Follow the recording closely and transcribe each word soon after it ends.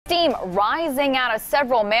Steam rising out of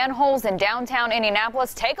several manholes in downtown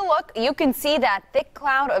Indianapolis. Take a look. You can see that thick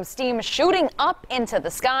cloud of steam shooting up into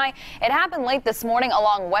the sky. It happened late this morning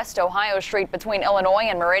along West Ohio Street between Illinois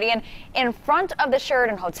and Meridian in front of the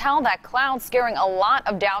Sheraton Hotel. That cloud scaring a lot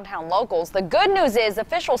of downtown locals. The good news is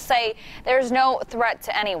officials say there's no threat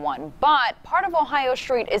to anyone, but part of Ohio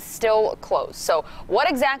Street is still closed. So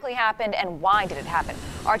what exactly happened and why did it happen?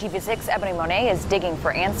 RTV6 Ebony Monet is digging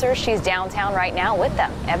for answers. She's downtown right now with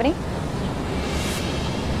them. Ebony?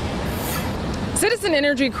 Citizen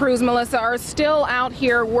energy crews, Melissa, are still out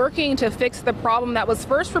here working to fix the problem that was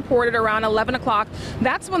first reported around 11 o'clock.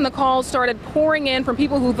 That's when the calls started pouring in from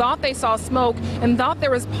people who thought they saw smoke and thought there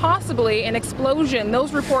was possibly an explosion.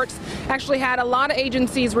 Those reports actually had a lot of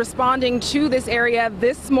agencies responding to this area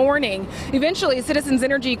this morning. Eventually, Citizens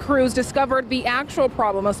Energy crews discovered the actual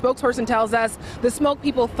problem. A spokesperson tells us the smoke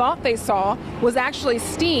people thought they saw was actually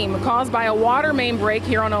steam caused by a water main break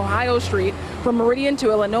here on Ohio Street from Meridian to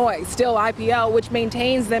Illinois. Still, IPL, which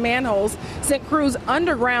maintains the manholes, sent crews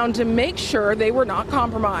underground to make sure they were not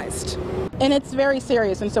compromised. And it's very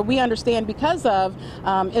serious, and so we understand because of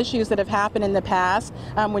issues that have happened in the past,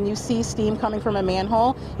 when you see steam coming from a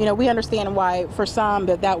manhole, we understand why for some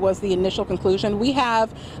that was the initial conclusion. We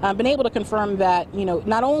have been able to confirm that,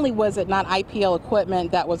 not only was it not IPL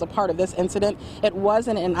equipment that was a part of this incident, it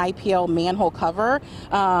wasn't an IPL manhole cover.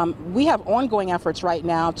 We have ongoing efforts right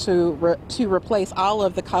now to replace all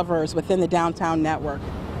of the covers within the downtown network.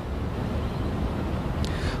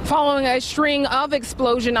 Following a string of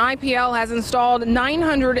explosions, IPL has installed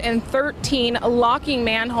 913 locking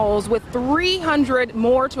manholes with 300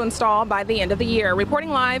 more to install by the end of the year. Reporting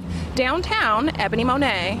live downtown, Ebony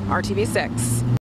Monet, RTV6.